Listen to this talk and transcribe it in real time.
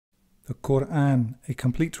The Quran, a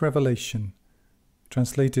complete revelation,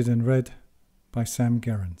 translated and read by Sam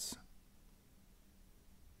Gerrans.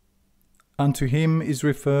 Unto him is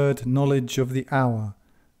referred knowledge of the hour,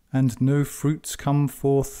 and no fruits come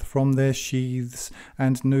forth from their sheaths,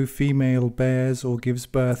 and no female bears or gives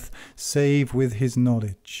birth, save with his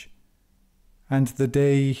knowledge. And the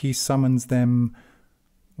day he summons them,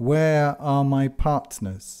 where are my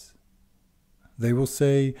partners? They will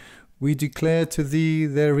say, we declare to thee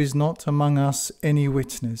there is not among us any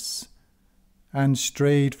witness, and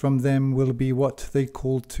strayed from them will be what they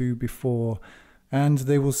called to before, and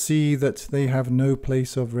they will see that they have no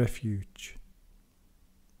place of refuge.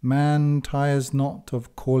 Man tires not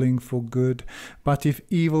of calling for good, but if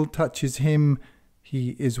evil touches him,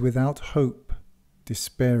 he is without hope,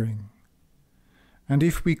 despairing. And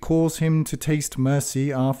if we cause him to taste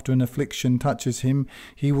mercy after an affliction touches him,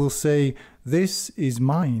 he will say, this is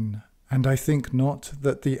mine, and I think not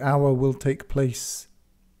that the hour will take place.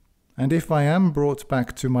 And if I am brought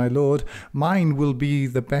back to my Lord, mine will be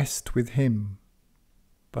the best with him.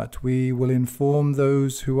 But we will inform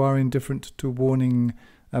those who are indifferent to warning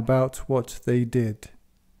about what they did,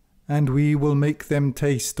 and we will make them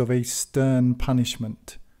taste of a stern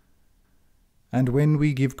punishment. And when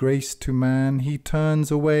we give grace to man, he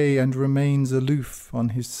turns away and remains aloof on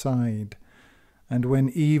his side. And when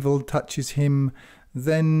evil touches him,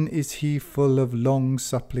 then is he full of long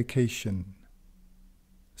supplication.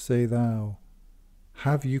 Say thou,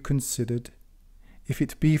 have you considered? If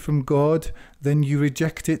it be from God, then you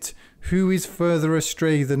reject it. Who is further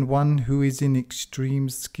astray than one who is in extreme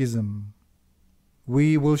schism?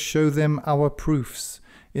 We will show them our proofs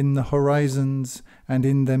in the horizons and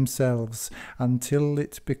in themselves, until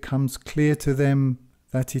it becomes clear to them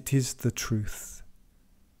that it is the truth.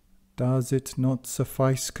 Does it not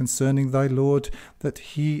suffice concerning thy Lord that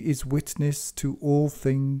he is witness to all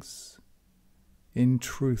things? In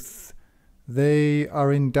truth, they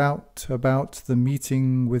are in doubt about the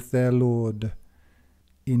meeting with their Lord.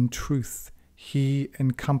 In truth, he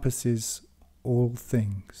encompasses all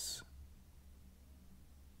things.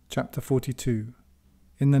 Chapter 42.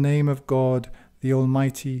 In the name of God, the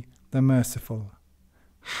Almighty, the Merciful.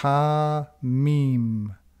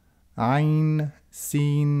 Ha-Mim, Ain,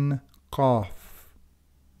 Sin, Qaf.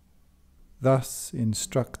 Thus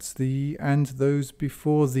instructs thee and those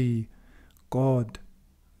before thee, God,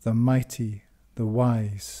 the Mighty, the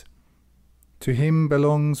Wise. To him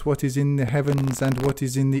belongs what is in the heavens and what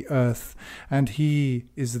is in the earth, and he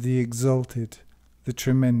is the exalted, the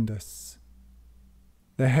tremendous.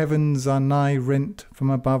 The heavens are nigh rent from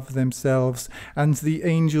above themselves, and the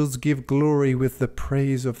angels give glory with the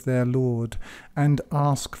praise of their Lord, and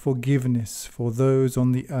ask forgiveness for those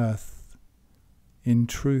on the earth. In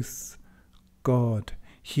truth, God,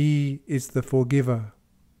 he is the forgiver,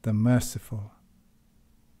 the merciful.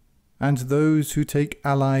 And those who take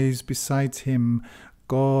allies besides him,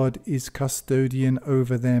 God is custodian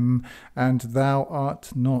over them, and thou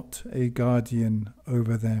art not a guardian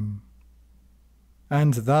over them.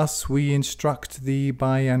 And thus we instruct thee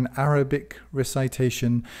by an Arabic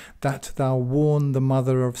recitation, that thou warn the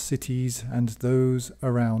mother of cities and those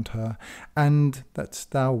around her, and that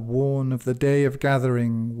thou warn of the day of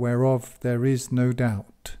gathering, whereof there is no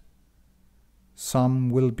doubt. Some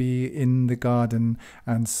will be in the garden,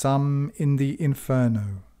 and some in the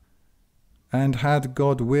inferno. And had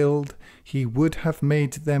God willed, he would have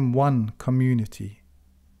made them one community.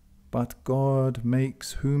 But God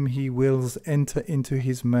makes whom he wills enter into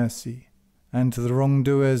his mercy, and the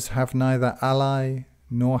wrongdoers have neither ally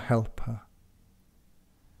nor helper.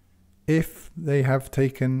 If they have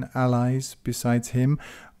taken allies besides him,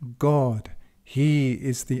 God, he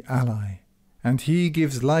is the ally, and he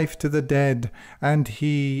gives life to the dead, and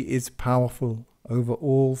he is powerful over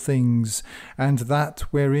all things, and that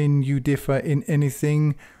wherein you differ in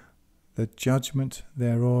anything, the judgment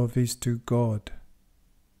thereof is to God.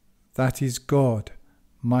 That is God,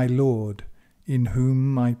 my Lord, in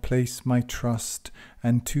whom I place my trust,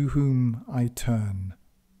 and to whom I turn.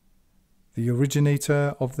 The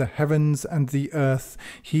originator of the heavens and the earth,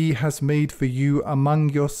 he has made for you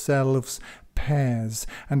among yourselves pairs,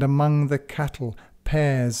 and among the cattle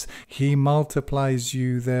pairs, he multiplies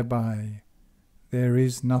you thereby. There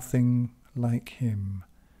is nothing like him,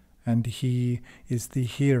 and he is the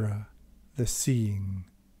hearer, the seeing.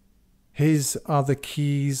 His are the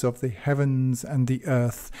keys of the heavens and the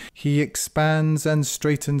earth. He expands and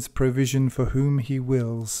straightens provision for whom he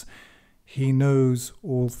wills. He knows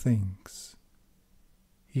all things.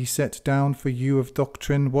 He set down for you of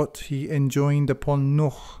doctrine what he enjoined upon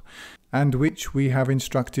Nuh, and which we have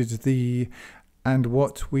instructed thee, and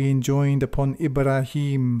what we enjoined upon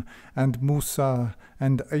Ibrahim and Musa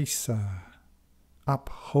and Isa.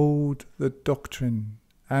 Uphold the doctrine,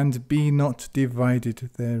 and be not divided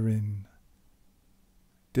therein.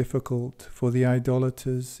 Difficult for the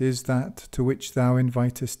idolaters is that to which thou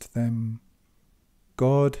invitest them.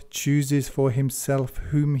 God chooses for himself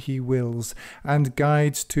whom he wills, and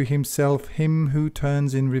guides to himself him who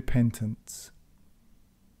turns in repentance.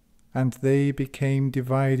 And they became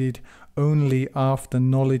divided only after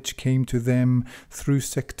knowledge came to them through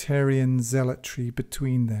sectarian zealotry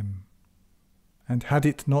between them. And had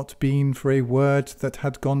it not been for a word that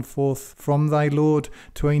had gone forth from thy Lord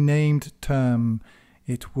to a named term,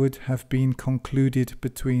 it would have been concluded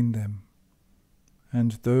between them.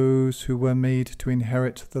 And those who were made to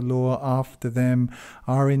inherit the law after them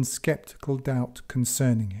are in sceptical doubt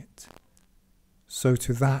concerning it. So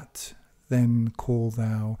to that then call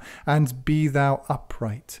thou, and be thou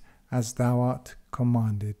upright, as thou art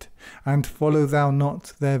commanded, and follow thou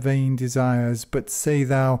not their vain desires, but say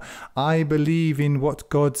thou, I believe in what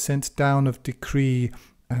God sent down of decree,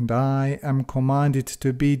 and I am commanded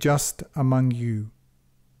to be just among you.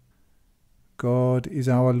 God is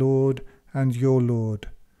our Lord and your Lord.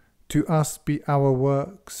 To us be our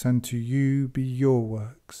works, and to you be your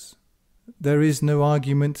works. There is no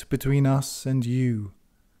argument between us and you.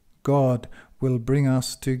 God will bring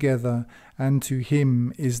us together, and to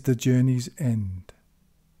him is the journey's end.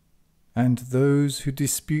 And those who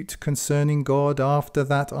dispute concerning God after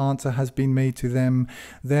that answer has been made to them,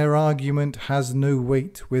 their argument has no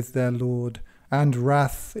weight with their Lord, and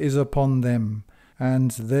wrath is upon them,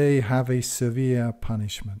 and they have a severe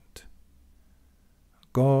punishment.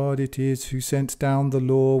 God it is who sent down the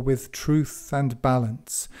law with truth and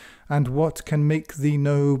balance, and what can make thee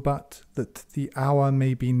know but that the hour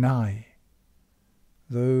may be nigh?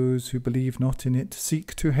 Those who believe not in it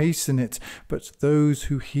seek to hasten it, but those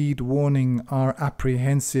who heed warning are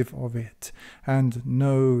apprehensive of it, and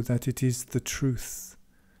know that it is the truth.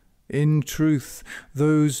 In truth,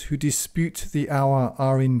 those who dispute the hour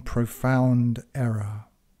are in profound error.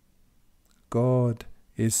 God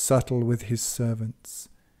is subtle with his servants.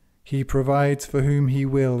 He provides for whom he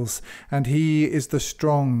wills, and he is the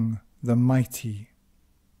strong, the mighty.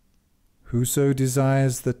 Whoso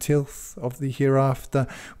desires the tilth of the hereafter,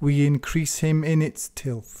 we increase him in its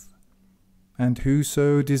tilth. And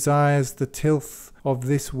whoso desires the tilth of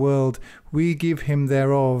this world, we give him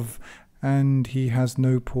thereof, and he has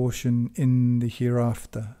no portion in the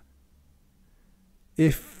hereafter.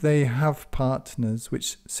 If they have partners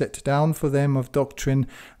which set down for them of doctrine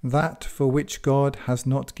that for which God has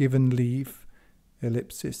not given leave,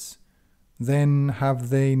 then have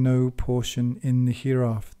they no portion in the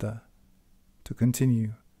hereafter. To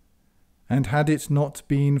continue. And had it not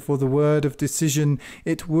been for the word of decision,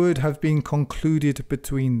 it would have been concluded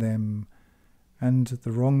between them, and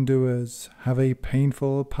the wrongdoers have a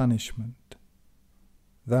painful punishment.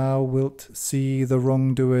 Thou wilt see the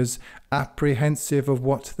wrongdoers apprehensive of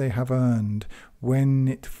what they have earned when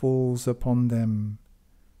it falls upon them.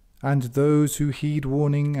 And those who heed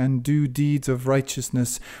warning and do deeds of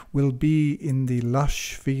righteousness will be in the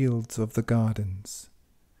lush fields of the gardens.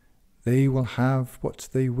 They will have what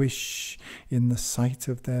they wish in the sight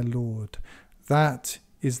of their Lord. That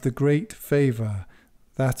is the great favour,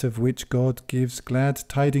 that of which God gives glad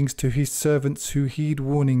tidings to his servants who heed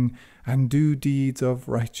warning and do deeds of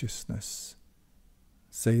righteousness.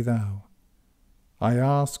 Say thou, I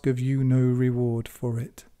ask of you no reward for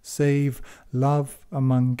it, save love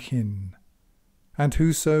among kin. And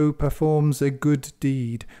whoso performs a good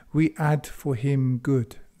deed, we add for him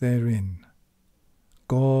good therein.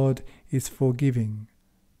 God is forgiving,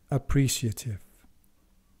 appreciative.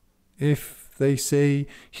 If they say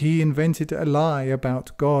he invented a lie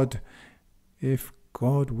about God, if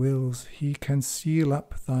God wills, he can seal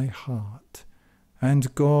up thy heart,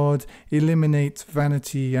 and God eliminates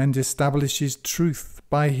vanity and establishes truth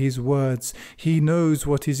by his words. He knows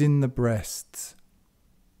what is in the breasts.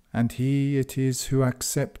 And he it is who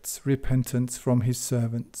accepts repentance from his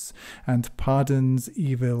servants, and pardons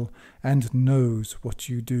evil, and knows what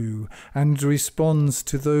you do, and responds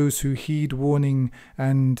to those who heed warning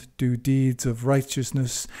and do deeds of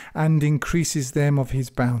righteousness, and increases them of his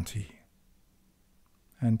bounty.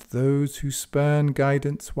 And those who spurn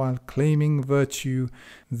guidance while claiming virtue,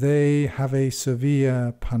 they have a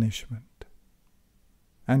severe punishment.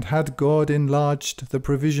 And had God enlarged the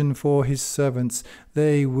provision for his servants,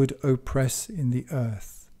 they would oppress in the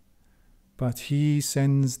earth. But he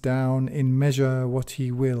sends down in measure what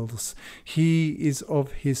he wills. He is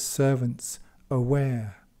of his servants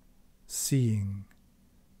aware, seeing.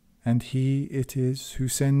 And he it is who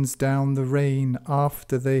sends down the rain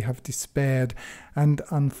after they have despaired, and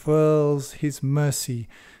unfurls his mercy,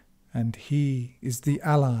 and he is the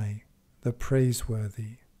ally, the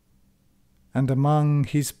praiseworthy. And among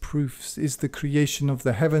his proofs is the creation of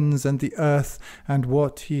the heavens and the earth, and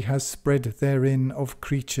what he has spread therein of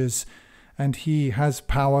creatures, and he has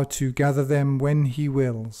power to gather them when he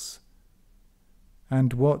wills.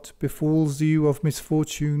 And what befalls you of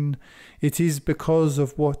misfortune, it is because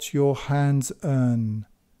of what your hands earn,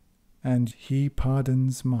 and he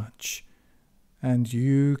pardons much. And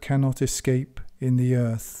you cannot escape in the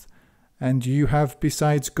earth, and you have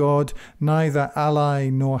besides God neither ally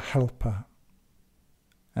nor helper.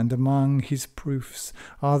 And among his proofs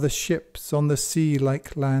are the ships on the sea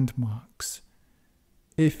like landmarks.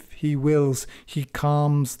 If he wills, he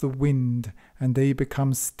calms the wind, and they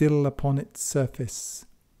become still upon its surface.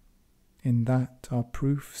 In that are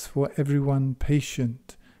proofs for everyone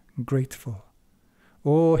patient and grateful.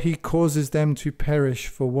 Or he causes them to perish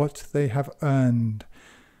for what they have earned,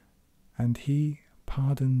 and he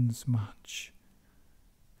pardons much.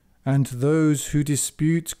 And those who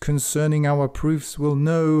dispute concerning our proofs will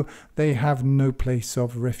know they have no place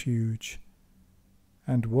of refuge.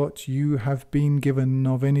 And what you have been given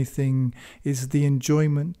of anything is the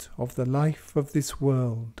enjoyment of the life of this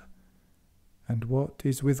world. And what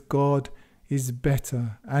is with God is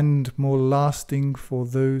better and more lasting for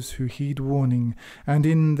those who heed warning, and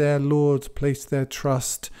in their Lord place their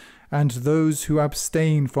trust, and those who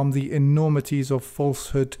abstain from the enormities of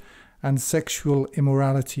falsehood and sexual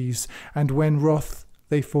immoralities, and when wroth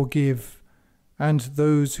they forgive, and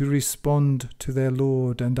those who respond to their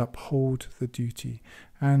Lord and uphold the duty,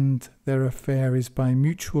 and their affair is by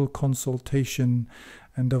mutual consultation,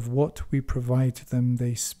 and of what we provide them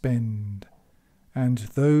they spend. And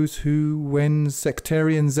those who, when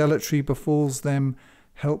sectarian zealotry befalls them,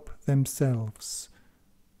 help themselves.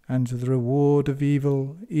 And the reward of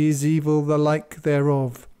evil is evil the like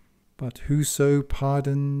thereof. But whoso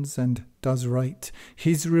pardons and does right,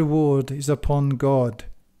 his reward is upon God.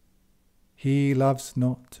 He loves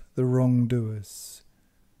not the wrongdoers.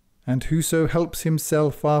 And whoso helps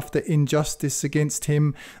himself after injustice against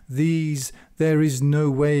him, these there is no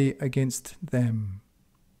way against them.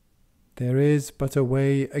 There is but a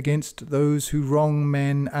way against those who wrong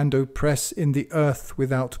men and oppress in the earth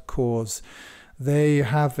without cause. They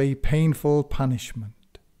have a painful punishment.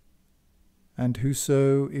 And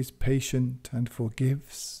whoso is patient and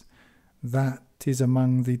forgives, that is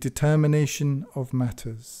among the determination of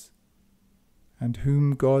matters. And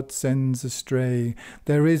whom God sends astray,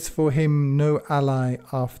 there is for him no ally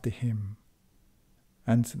after him.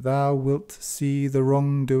 And thou wilt see the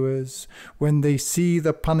wrongdoers, when they see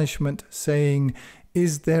the punishment, saying,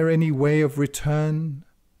 Is there any way of return?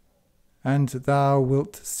 And thou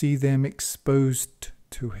wilt see them exposed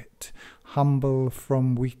to it, humble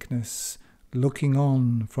from weakness, looking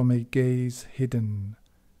on from a gaze hidden.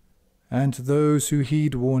 And those who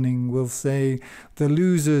heed warning will say, The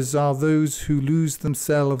losers are those who lose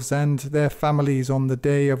themselves and their families on the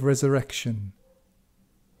day of resurrection.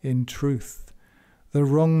 In truth, the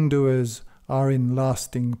wrongdoers are in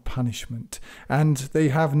lasting punishment, and they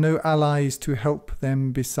have no allies to help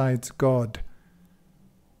them besides God.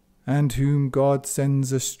 And whom God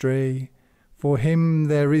sends astray, for him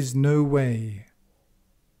there is no way.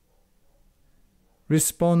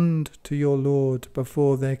 Respond to your Lord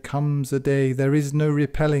before there comes a day there is no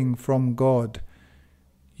repelling from God.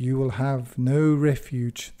 You will have no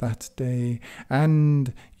refuge that day,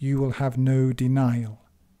 and you will have no denial.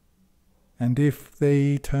 And if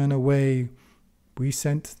they turn away, we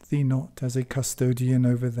sent thee not as a custodian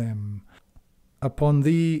over them. Upon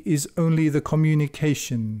thee is only the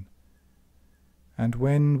communication. And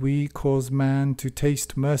when we cause man to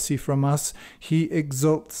taste mercy from us, he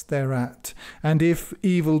exults thereat. And if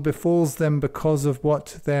evil befalls them because of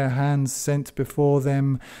what their hands sent before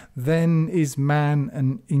them, then is man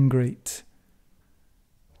an ingrate.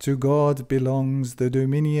 To God belongs the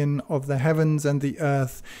dominion of the heavens and the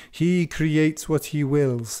earth. He creates what he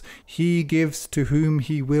wills. He gives to whom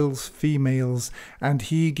he wills females, and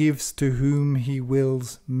he gives to whom he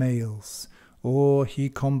wills males. Or he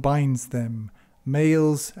combines them,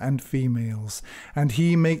 males and females, and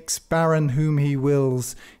he makes barren whom he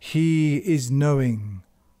wills. He is knowing,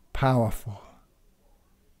 powerful.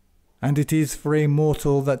 And it is for a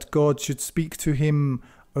mortal that God should speak to him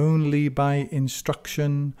only by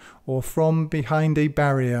instruction, or from behind a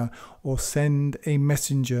barrier, or send a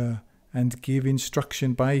messenger and give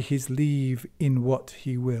instruction by his leave in what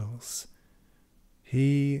he wills.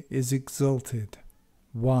 He is exalted,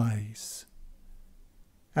 wise.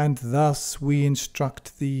 And thus we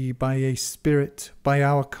instruct thee by a spirit, by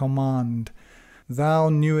our command. Thou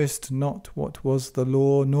knewest not what was the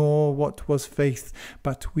law, nor what was faith,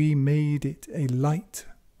 but we made it a light,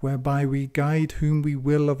 whereby we guide whom we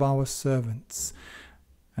will of our servants.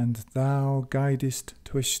 And thou guidest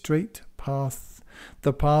to a straight path,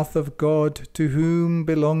 the path of God, to whom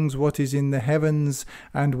belongs what is in the heavens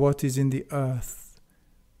and what is in the earth.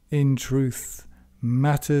 In truth,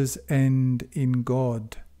 matters end in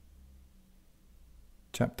God.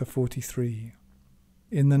 Chapter 43.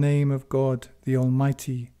 In the name of God, the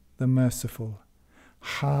Almighty, the Merciful.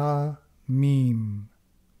 Ha-Mim.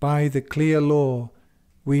 By the clear law,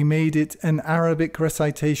 we made it an Arabic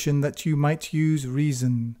recitation that you might use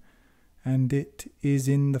reason, and it is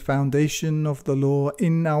in the foundation of the law,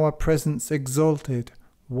 in our presence exalted,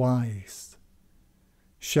 wise.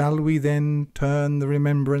 Shall we then turn the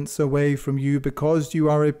remembrance away from you because you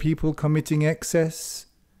are a people committing excess?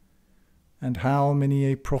 And how many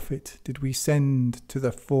a prophet did we send to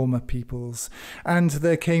the former peoples, and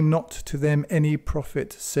there came not to them any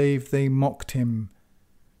prophet, save they mocked him.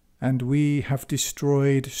 And we have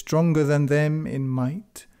destroyed stronger than them in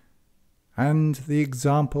might, and the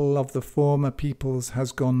example of the former peoples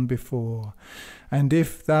has gone before. And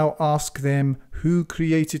if thou ask them, who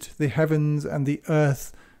created the heavens and the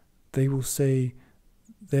earth, they will say,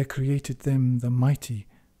 there created them the mighty,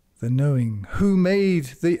 the knowing, who made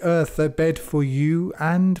the earth a bed for you,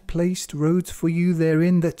 and placed roads for you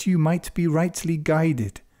therein, that you might be rightly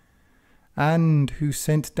guided, and who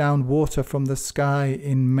sent down water from the sky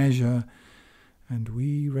in measure, and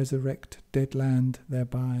we resurrect dead land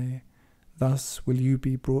thereby. Thus will you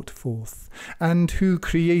be brought forth, and who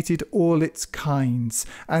created all its kinds,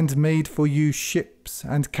 and made for you ships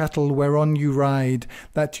and cattle whereon you ride,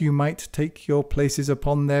 that you might take your places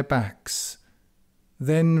upon their backs.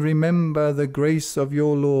 Then remember the grace of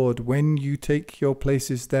your Lord when you take your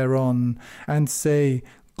places thereon, and say,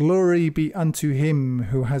 Glory be unto him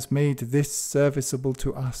who has made this serviceable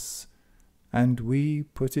to us, and we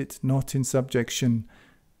put it not in subjection,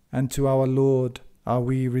 and to our Lord are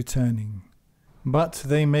we returning. But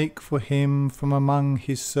they make for him from among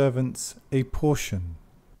his servants a portion.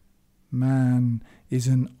 Man is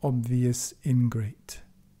an obvious ingrate.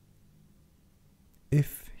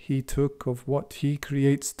 If he took of what he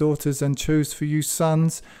creates daughters and chose for you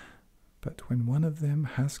sons, but when one of them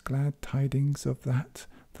has glad tidings of that,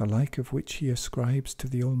 the like of which he ascribes to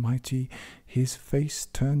the Almighty, his face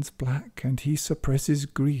turns black, and he suppresses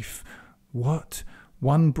grief. What?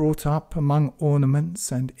 One brought up among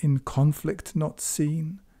ornaments, and in conflict not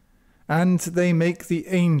seen? And they make the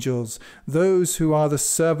angels, those who are the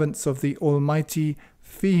servants of the Almighty,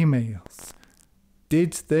 females.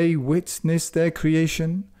 Did they witness their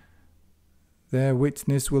creation? Their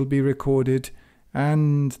witness will be recorded,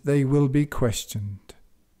 and they will be questioned.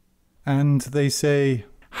 And they say,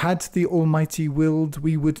 Had the Almighty willed,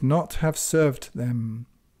 we would not have served them.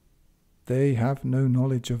 They have no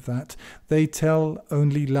knowledge of that. They tell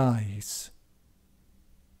only lies.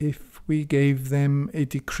 If we gave them a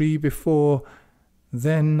decree before,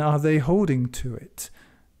 then are they holding to it?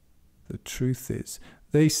 The truth is,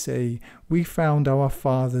 they say, we found our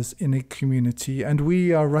fathers in a community, and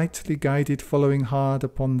we are rightly guided, following hard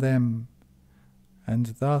upon them. And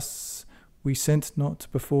thus we sent not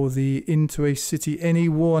before thee into a city any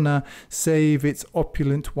warner, save its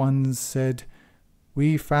opulent ones said,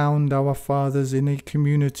 we found our fathers in a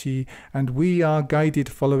community, and we are guided,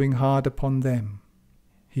 following hard upon them.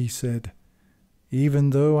 He said,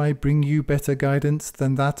 even though I bring you better guidance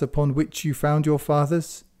than that upon which you found your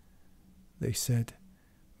fathers? They said,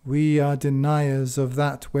 we are deniers of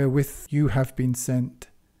that wherewith you have been sent.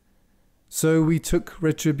 So we took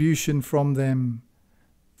retribution from them.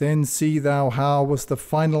 Then see thou how was the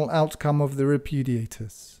final outcome of the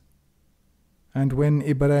repudiators. And when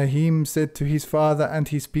Ibrahim said to his father and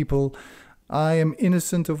his people, I am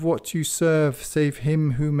innocent of what you serve, save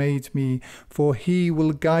him who made me, for he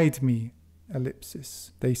will guide me.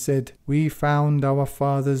 They said, we found our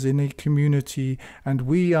fathers in a community, and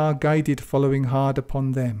we are guided, following hard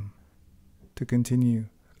upon them. To continue.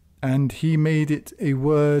 And he made it a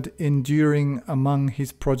word enduring among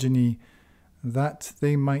his progeny, that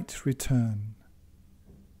they might return.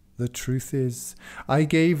 The truth is, I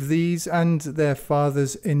gave these and their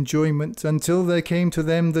fathers enjoyment until there came to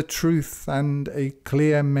them the truth and a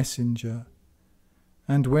clear messenger.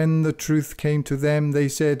 And when the truth came to them, they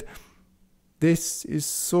said, this is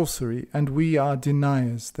sorcery, and we are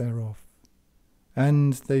deniers thereof.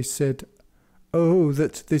 And they said, oh,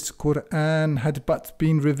 that this Qur'an had but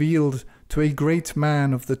been revealed to a great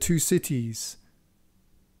man of the two cities.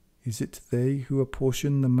 Is it they who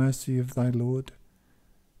apportion the mercy of thy Lord?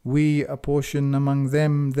 We apportion among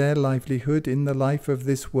them their livelihood in the life of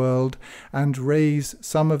this world, and raise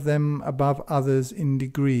some of them above others in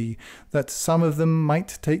degree, that some of them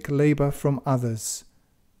might take labour from others.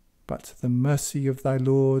 But the mercy of thy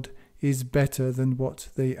Lord is better than what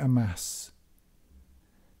they amass.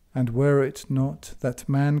 And were it not that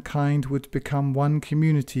mankind would become one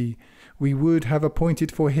community, we would have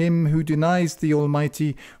appointed for him who denies the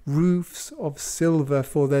Almighty roofs of silver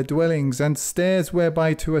for their dwellings, and stairs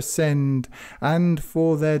whereby to ascend, and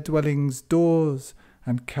for their dwellings doors,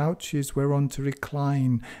 and couches whereon to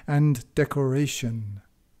recline, and decoration.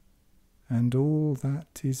 And all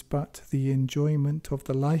that is but the enjoyment of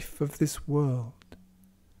the life of this world.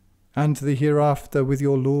 And the hereafter with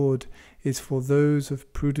your Lord is for those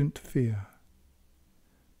of prudent fear.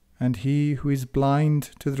 And he who is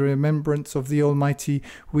blind to the remembrance of the Almighty,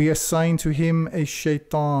 we assign to him a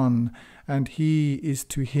shaitan, and he is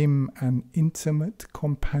to him an intimate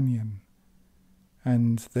companion.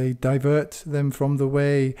 And they divert them from the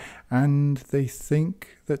way, and they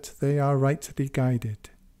think that they are rightly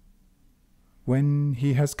guided. When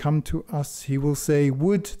he has come to us, he will say,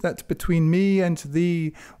 Would that between me and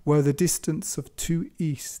thee were the distance of 2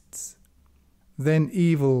 easts. Then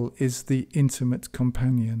evil is the intimate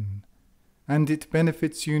companion, and it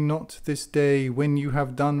benefits you not this day when you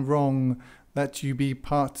have done wrong, that you be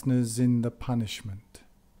partners in the punishment.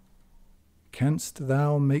 Canst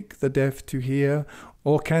thou make the deaf to hear,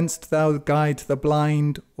 or canst thou guide the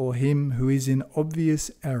blind, or him who is in obvious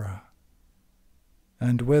error?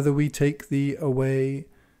 And whether we take thee away,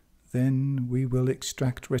 then we will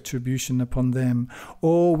extract retribution upon them,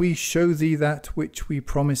 or we show thee that which we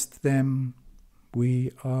promised them.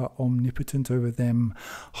 We are omnipotent over them.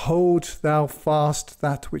 Hold thou fast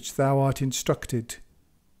that which thou art instructed.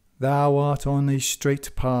 Thou art on a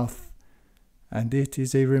straight path, and it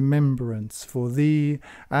is a remembrance for thee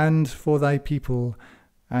and for thy people,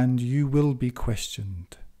 and you will be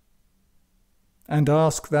questioned. And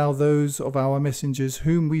ask thou those of our messengers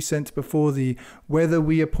whom we sent before thee, whether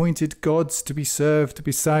we appointed gods to be served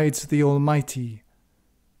besides the Almighty.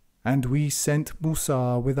 And we sent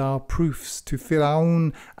Musa with our proofs to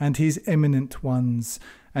Firaun and his eminent ones,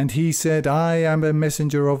 and he said, I am a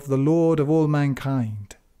messenger of the Lord of all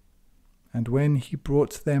mankind. And when he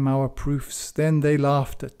brought them our proofs, then they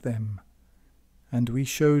laughed at them. And we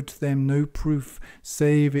showed them no proof,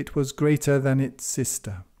 save it was greater than its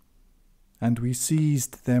sister. And we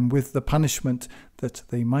seized them with the punishment that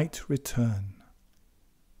they might return.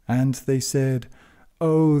 And they said,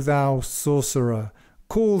 O thou sorcerer,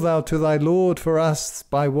 call thou to thy Lord for us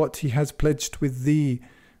by what he has pledged with thee.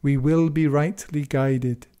 We will be rightly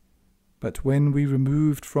guided. But when we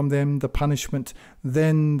removed from them the punishment,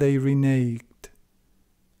 then they reneged.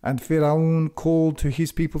 And Firaun called to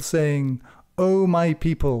his people, saying, O my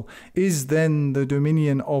people, is then the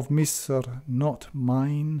dominion of Misr not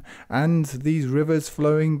mine, and these rivers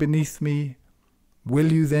flowing beneath me?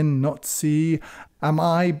 Will you then not see? Am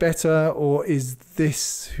I better, or is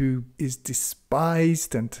this who is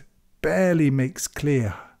despised and barely makes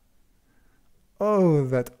clear? Oh,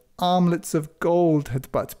 that armlets of gold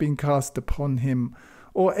had but been cast upon him,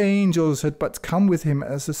 or angels had but come with him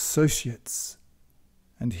as associates.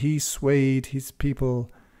 And he swayed his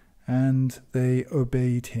people, and they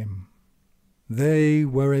obeyed him. They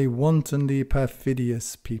were a wantonly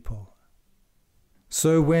perfidious people.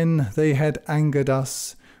 So when they had angered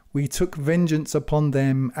us, we took vengeance upon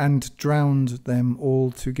them and drowned them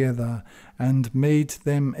all together, and made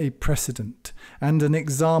them a precedent and an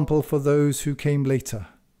example for those who came later.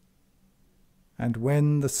 And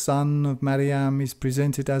when the son of Maryam is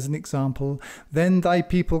presented as an example, then thy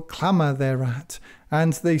people clamour thereat,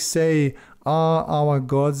 and they say, Are our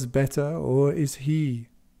gods better, or is he?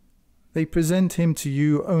 They present him to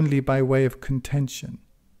you only by way of contention.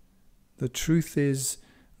 The truth is,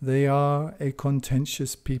 they are a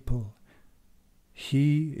contentious people.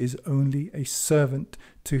 He is only a servant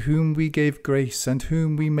to whom we gave grace, and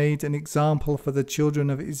whom we made an example for the children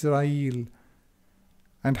of Israel.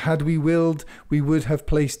 And had we willed, we would have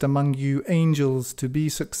placed among you angels to be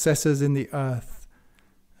successors in the earth.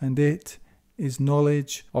 And it is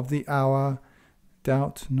knowledge of the hour,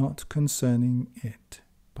 doubt not concerning it,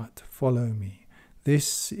 but follow me.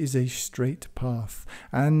 This is a straight path,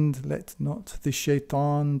 and let not the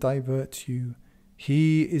shaitan divert you.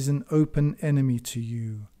 He is an open enemy to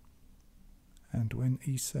you. And when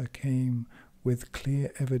Isa came with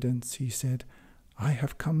clear evidence, he said, I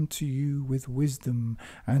have come to you with wisdom,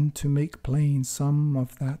 and to make plain some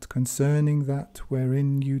of that concerning that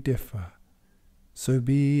wherein you differ. So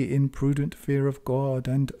be in prudent fear of God,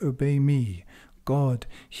 and obey me. God,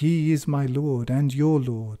 he is my Lord and your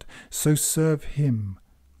Lord, so serve him.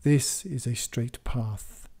 This is a straight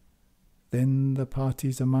path. Then the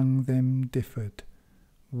parties among them differed.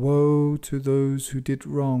 Woe to those who did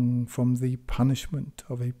wrong from the punishment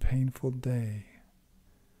of a painful day.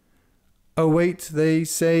 Await they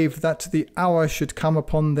save that the hour should come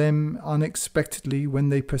upon them unexpectedly when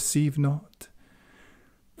they perceive not.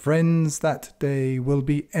 Friends that day will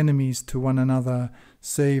be enemies to one another,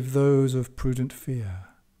 save those of prudent fear.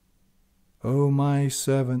 O my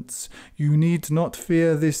servants, you need not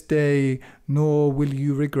fear this day, nor will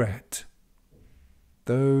you regret.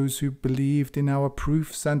 Those who believed in our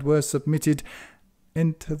proofs and were submitted,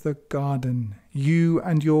 enter the garden, you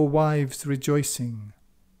and your wives rejoicing.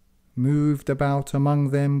 Moved about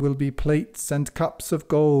among them will be plates and cups of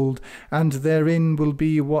gold, and therein will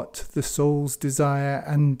be what the souls desire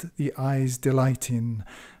and the eyes delight in,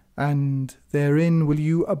 and therein will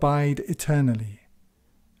you abide eternally.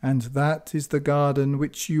 And that is the garden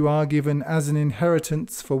which you are given as an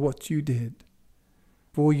inheritance for what you did.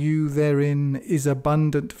 For you therein is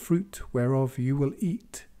abundant fruit whereof you will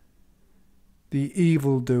eat. The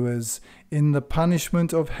evildoers in the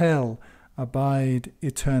punishment of hell abide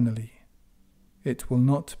eternally. It will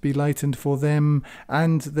not be lightened for them,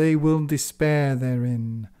 and they will despair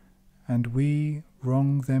therein. And we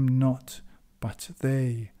wrong them not, but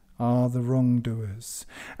they are the wrongdoers.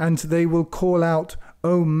 And they will call out,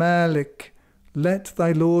 O Malik, let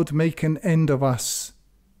thy Lord make an end of us.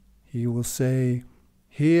 He will say,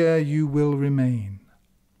 Here you will remain.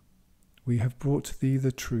 We have brought thee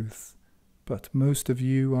the truth, but most of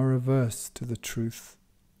you are averse to the truth.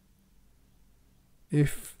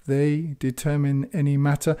 If they determine any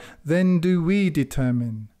matter, then do we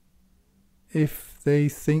determine. If they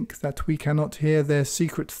think that we cannot hear their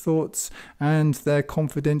secret thoughts and their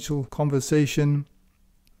confidential conversation,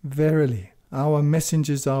 verily, our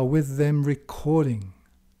messengers are with them recording.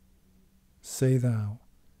 Say thou,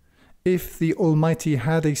 If the Almighty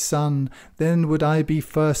had a son, then would I be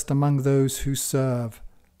first among those who serve.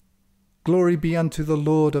 Glory be unto the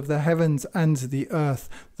Lord of the heavens and the earth,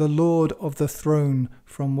 the Lord of the throne,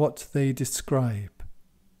 from what they describe.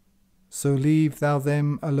 So leave thou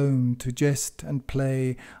them alone to jest and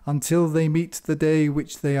play, until they meet the day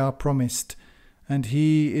which they are promised. And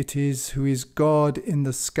he it is who is God in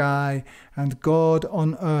the sky, and God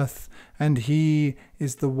on earth, and he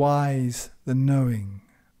is the wise, the knowing.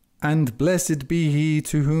 And blessed be he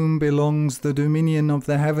to whom belongs the dominion of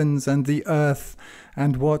the heavens and the earth,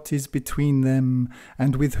 and what is between them,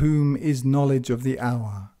 and with whom is knowledge of the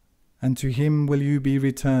hour. And to him will you be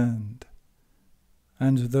returned.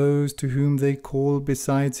 And those to whom they call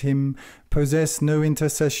besides him possess no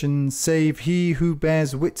intercession, save he who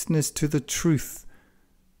bears witness to the truth,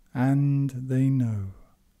 and they know.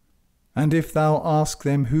 And if thou ask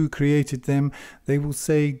them who created them, they will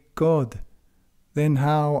say, God. Then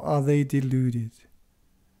how are they deluded?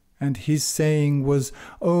 And his saying was,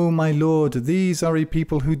 O my Lord, these are a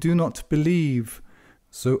people who do not believe.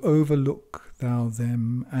 So overlook thou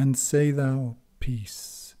them, and say thou,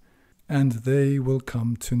 Peace, and they will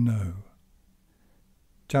come to know.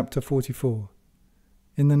 Chapter 44.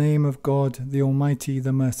 In the name of God, the Almighty,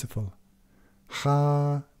 the Merciful.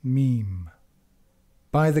 Ha-Mim.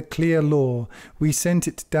 By the clear law, we sent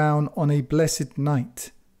it down on a blessed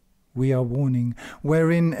night. We are warning,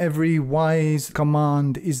 wherein every wise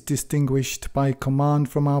command is distinguished by command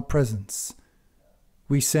from our presence.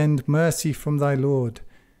 We send mercy from thy Lord.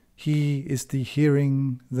 He is the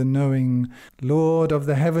hearing, the knowing, Lord of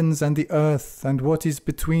the heavens and the earth, and what is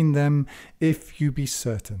between them, if you be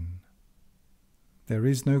certain. There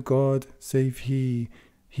is no God save he.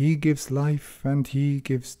 He gives life and he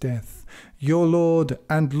gives death, your Lord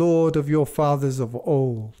and Lord of your fathers of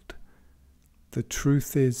old. The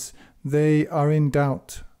truth is, they are in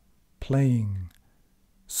doubt, playing.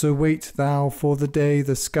 So wait thou for the day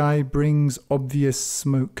the sky brings obvious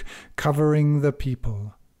smoke, covering the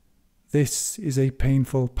people. This is a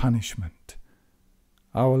painful punishment.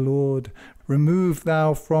 Our Lord, remove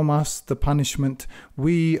thou from us the punishment.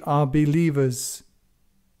 We are believers.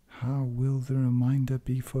 How will the reminder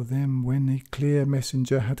be for them when a clear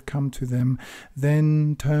messenger had come to them?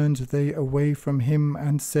 Then turned they away from him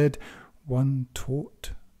and said, One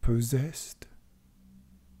taught, possessed.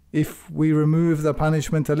 If we remove the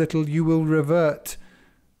punishment a little, you will revert.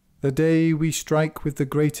 The day we strike with the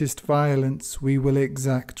greatest violence, we will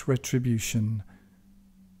exact retribution.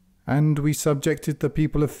 And we subjected the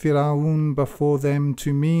people of Firaun before them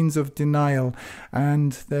to means of denial,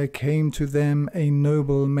 and there came to them a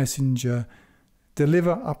noble messenger,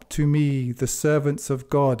 Deliver up to me the servants of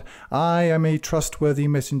God. I am a trustworthy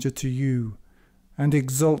messenger to you. And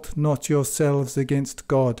exalt not yourselves against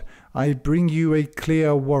God. I bring you a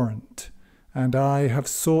clear warrant. And I have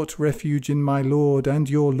sought refuge in my Lord and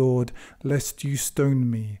your Lord, lest you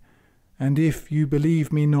stone me. And if you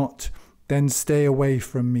believe me not, then stay away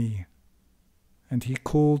from me. And he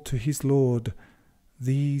called to his Lord,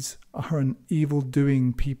 These are an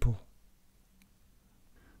evil-doing people.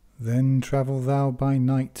 Then travel thou by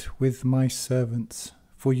night with my servants,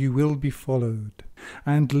 for you will be followed.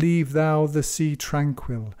 And leave thou the sea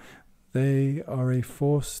tranquil, they are a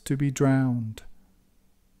force to be drowned.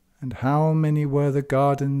 And how many were the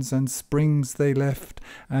gardens and springs they left,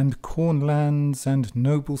 and cornlands and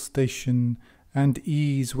noble station, and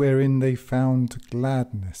ease wherein they found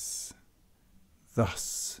gladness.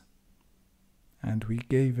 Thus, and we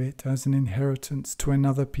gave it as an inheritance to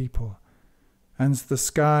another people. And the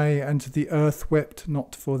sky and the earth wept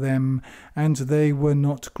not for them, and they were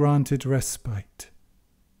not granted respite.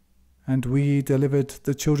 And we delivered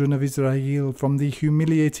the children of Israel from the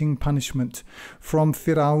humiliating punishment, from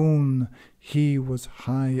Firaun. He was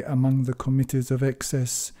high among the committers of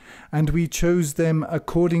excess, and we chose them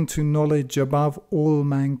according to knowledge above all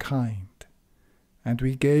mankind. And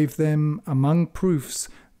we gave them among proofs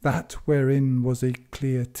that wherein was a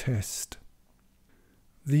clear test.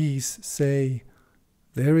 These say,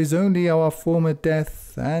 There is only our former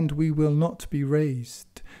death, and we will not be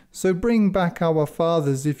raised. So bring back our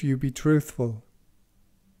fathers if you be truthful.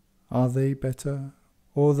 Are they better,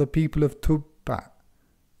 or the people of Tubba,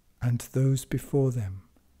 and those before them?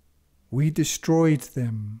 We destroyed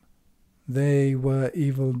them. They were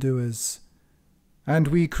evildoers. And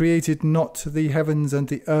we created not the heavens and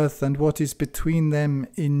the earth and what is between them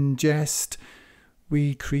in jest.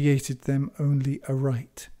 We created them only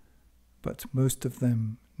aright, but most of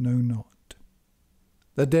them know not.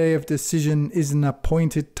 The day of decision is an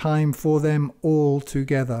appointed time for them all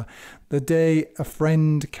together. The day a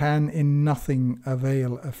friend can in nothing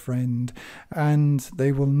avail a friend, and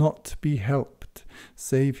they will not be helped,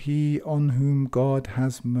 save he on whom God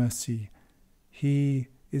has mercy. He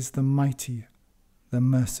is the mighty, the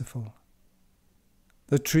merciful.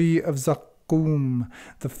 The tree of Zaqqum,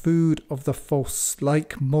 the food of the false,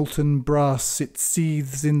 like molten brass, it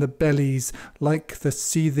seethes in the bellies, like the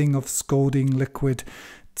seething of scalding liquid.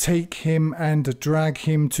 Take him and drag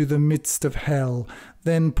him to the midst of hell,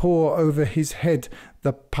 then pour over his head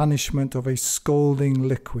the punishment of a scalding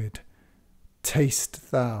liquid.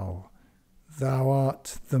 Taste thou, thou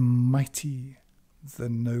art the mighty, the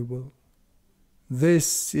noble.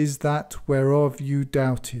 This is that whereof you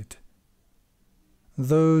doubted.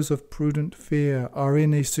 Those of prudent fear are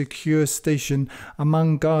in a secure station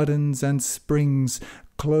among gardens and springs,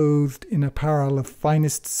 clothed in apparel of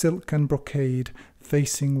finest silk and brocade,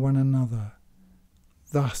 facing one another.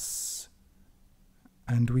 Thus,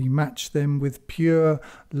 and we match them with pure,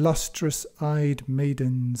 lustrous-eyed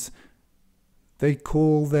maidens. They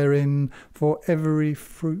call therein for every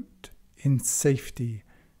fruit in safety.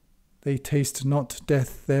 They taste not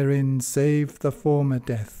death therein, save the former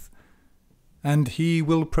death. And he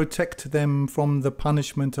will protect them from the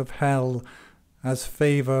punishment of hell, as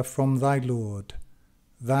favour from thy Lord.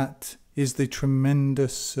 That is the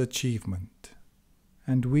tremendous achievement.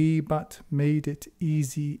 And we but made it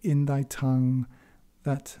easy in thy tongue,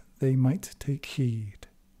 that they might take heed.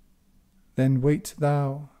 Then wait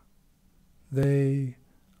thou, they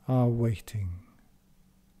are waiting.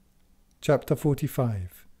 Chapter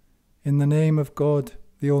 45. In the name of God,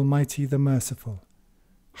 the Almighty, the Merciful.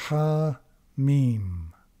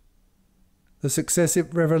 Ha-Mim. The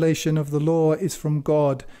successive revelation of the law is from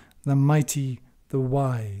God, the Mighty, the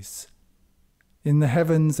Wise. In the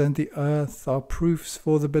heavens and the earth are proofs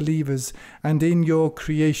for the believers, and in your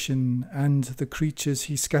creation and the creatures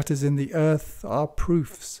he scatters in the earth are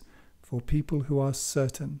proofs for people who are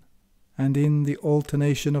certain. And in the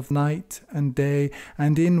alternation of night and day,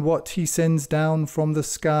 and in what he sends down from the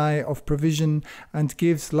sky of provision, and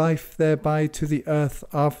gives life thereby to the earth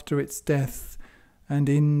after its death, and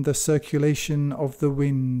in the circulation of the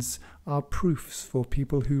winds, are proofs for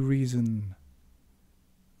people who reason.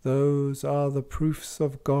 Those are the proofs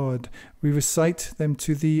of God. We recite them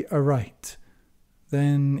to thee aright.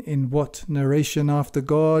 Then in what narration after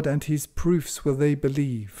God and his proofs will they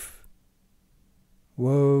believe?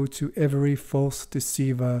 Woe to every false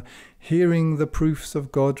deceiver, hearing the proofs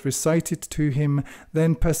of God recited to him,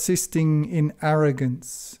 then persisting in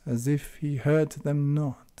arrogance, as if he heard them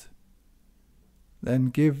not. Then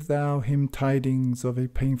give thou him tidings of a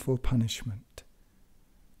painful punishment.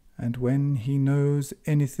 And when he knows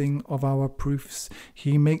anything of our proofs,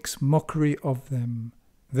 he makes mockery of them.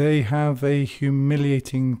 They have a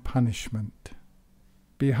humiliating punishment.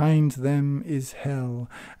 Behind them is hell,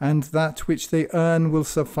 and that which they earn will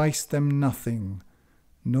suffice them nothing,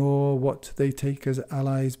 nor what they take as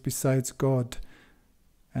allies besides God.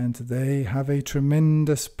 And they have a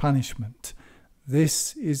tremendous punishment.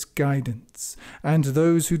 This is guidance, and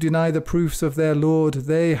those who deny the proofs of their Lord,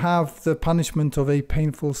 they have the punishment of a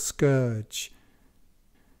painful scourge.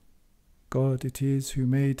 God it is who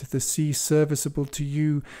made the sea serviceable to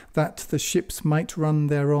you, that the ships might run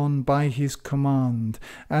thereon by his command,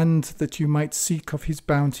 and that you might seek of his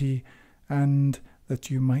bounty, and that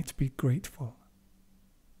you might be grateful.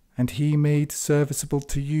 And he made serviceable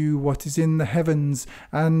to you what is in the heavens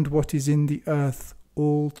and what is in the earth,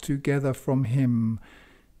 all together from him.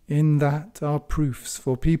 In that are proofs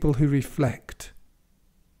for people who reflect.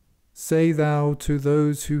 Say thou to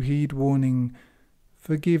those who heed warning,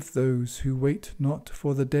 forgive those who wait not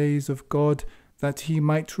for the days of God, that he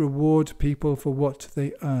might reward people for what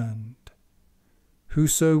they earned.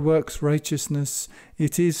 Whoso works righteousness,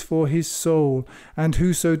 it is for his soul, and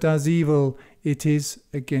whoso does evil, it is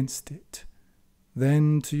against it.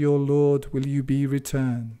 Then to your Lord will you be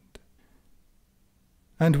returned.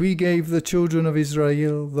 And we gave the children of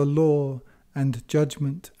Israel the law and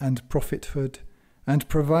judgment and prophethood, and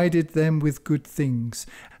provided them with good things,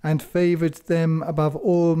 and favoured them above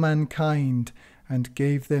all mankind, and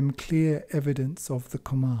gave them clear evidence of the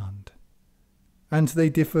command. And they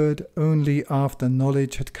differed only after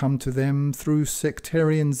knowledge had come to them through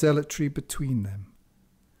sectarian zealotry between them.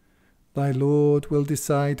 Thy Lord will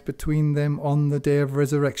decide between them on the day of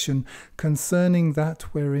resurrection concerning that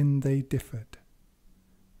wherein they differed.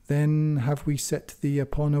 Then have we set thee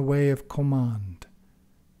upon a way of command.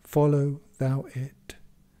 Follow thou it,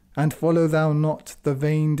 and follow thou not the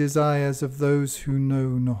vain desires of those who know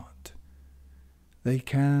not. They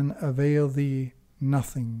can avail thee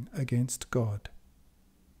nothing against God,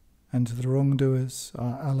 and the wrongdoers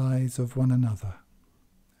are allies of one another,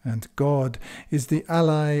 and God is the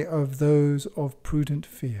ally of those of prudent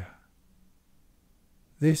fear.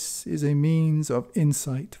 This is a means of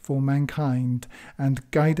insight for mankind,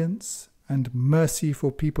 and guidance and mercy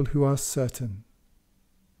for people who are certain.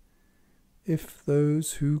 If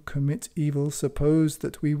those who commit evil suppose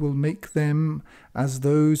that we will make them as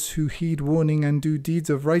those who heed warning and do deeds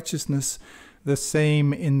of righteousness, the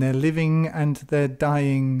same in their living and their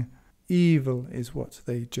dying, evil is what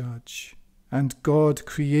they judge. And God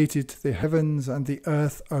created the heavens and the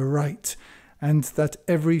earth aright, and that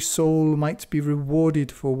every soul might be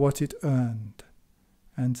rewarded for what it earned,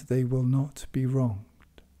 and they will not be wronged.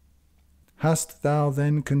 Hast thou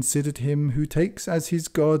then considered him who takes as his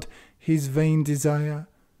God his vain desire?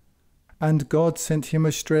 And God sent him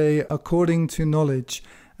astray according to knowledge,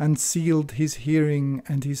 and sealed his hearing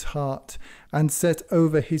and his heart, and set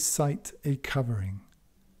over his sight a covering.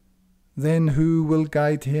 Then who will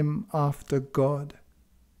guide him after God?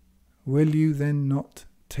 Will you then not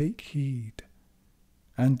take heed?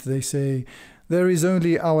 And they say, there is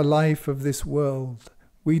only our life of this world.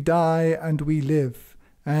 We die and we live,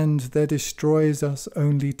 and there destroys us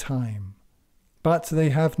only time. But they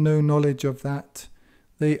have no knowledge of that.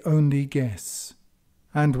 They only guess.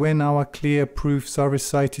 And when our clear proofs are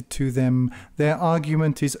recited to them, their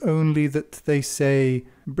argument is only that they say,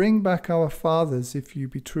 bring back our fathers if you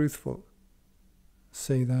be truthful.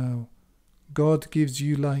 Say thou, God gives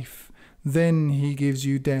you life, then he gives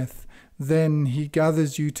you death, then he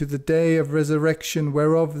gathers you to the day of resurrection,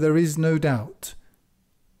 whereof there is no doubt.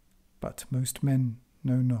 But most men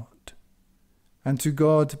know not. And to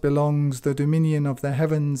God belongs the dominion of the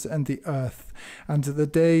heavens and the earth, and the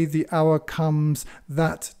day the hour comes,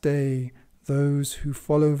 that day those who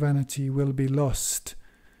follow vanity will be lost.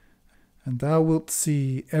 And thou wilt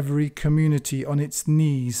see every community on its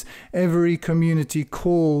knees, every community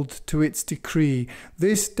called to its decree.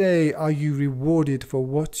 This day are you rewarded for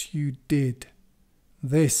what you did.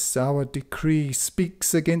 This our decree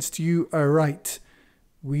speaks against you aright.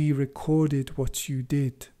 We recorded what you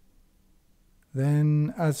did.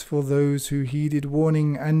 Then, as for those who heeded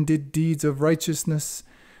warning and did deeds of righteousness,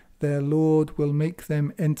 their Lord will make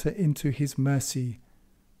them enter into his mercy.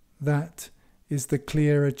 That is the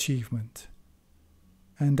clear achievement.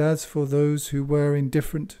 And as for those who were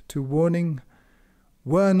indifferent to warning,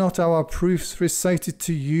 were not our proofs recited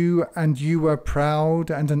to you, and you were proud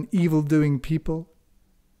and an evil-doing people?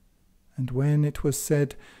 And when it was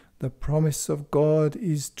said, the promise of God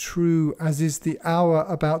is true, as is the hour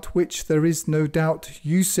about which there is no doubt,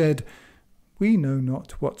 you said, we know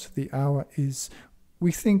not what the hour is,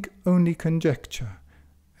 we think only conjecture,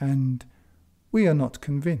 and we are not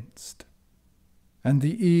convinced. And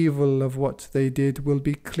the evil of what they did will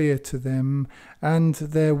be clear to them, and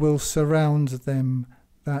there will surround them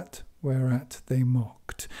that whereat they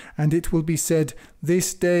mocked. And it will be said,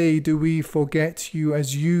 This day do we forget you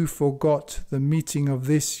as you forgot the meeting of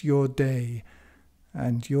this your day.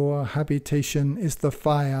 And your habitation is the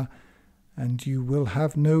fire, and you will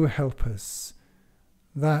have no helpers.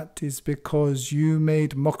 That is because you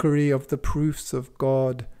made mockery of the proofs of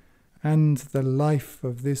God, and the life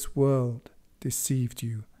of this world deceived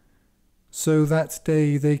you. So that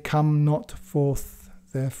day they come not forth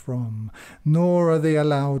therefrom, nor are they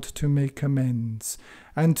allowed to make amends.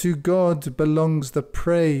 And to God belongs the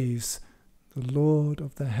praise, the Lord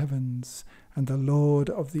of the heavens, and the Lord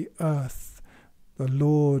of the earth, the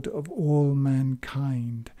Lord of all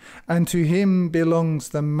mankind. And to him belongs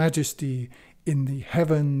the majesty in the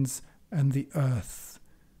heavens and the earth.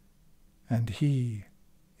 And he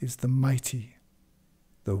is the mighty,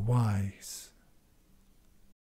 the wise.